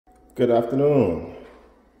Good afternoon.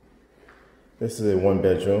 This is a one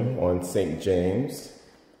bedroom on St. James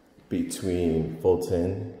between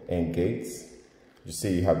Fulton and Gates. You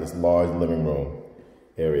see you have this large living room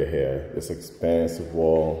area here. This expansive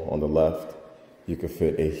wall on the left. You could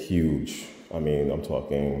fit a huge, I'm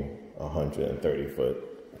talking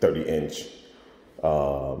 30 inch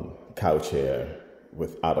couch here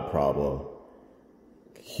without a problem.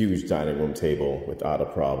 Huge dining room table without a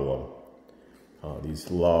problem. These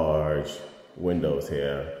large windows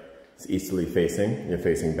here. It's easterly facing. You're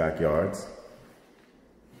facing backyards.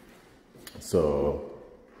 So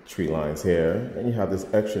tree lines here. And you have this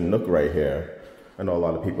extra nook right here. I know a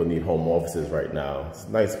lot of people need home offices right now. It's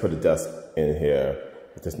nice to put a desk in here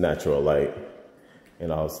with this natural light.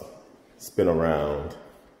 And I'll spin around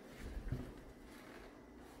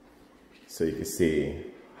so you can see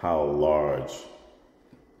how large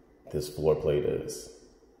this floor plate is.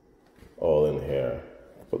 All in here.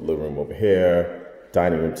 Put living room over here,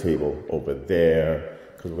 dining room table over there,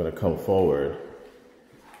 because we're going to come forward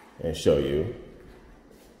and show you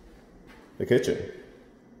the kitchen.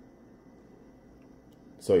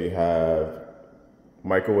 So you have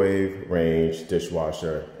microwave, range,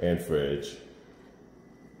 dishwasher, and fridge.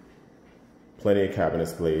 Plenty of cabinet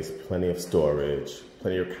space, plenty of storage,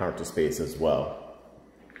 plenty of counter space as well.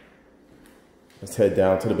 Let's head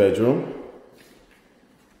down to the bedroom.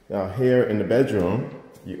 Now here in the bedroom,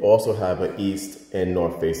 you also have an east and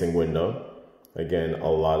north facing window. Again, a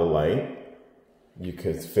lot of light. You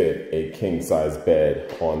could fit a king size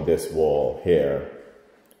bed on this wall here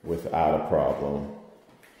without a problem.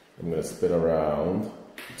 I'm gonna spin around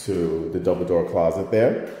to the double door closet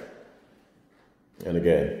there. And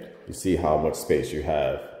again, you see how much space you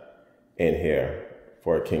have in here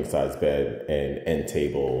for a king size bed and end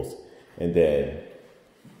tables. And then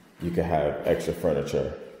you can have extra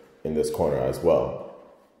furniture in this corner as well.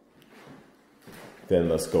 Then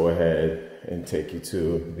let's go ahead and take you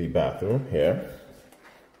to the bathroom here.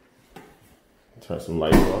 Turn some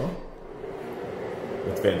lights on.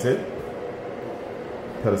 It's vented.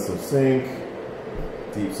 Pedestal sink,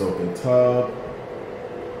 deep soaking tub,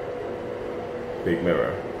 big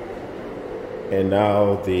mirror. And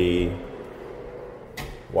now the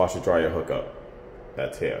washer dryer hookup.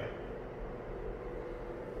 That's here.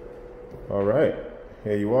 All right.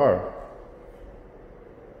 Here you are.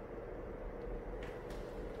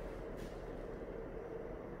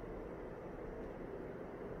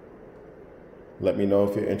 Let me know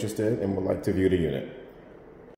if you're interested and would like to view the unit.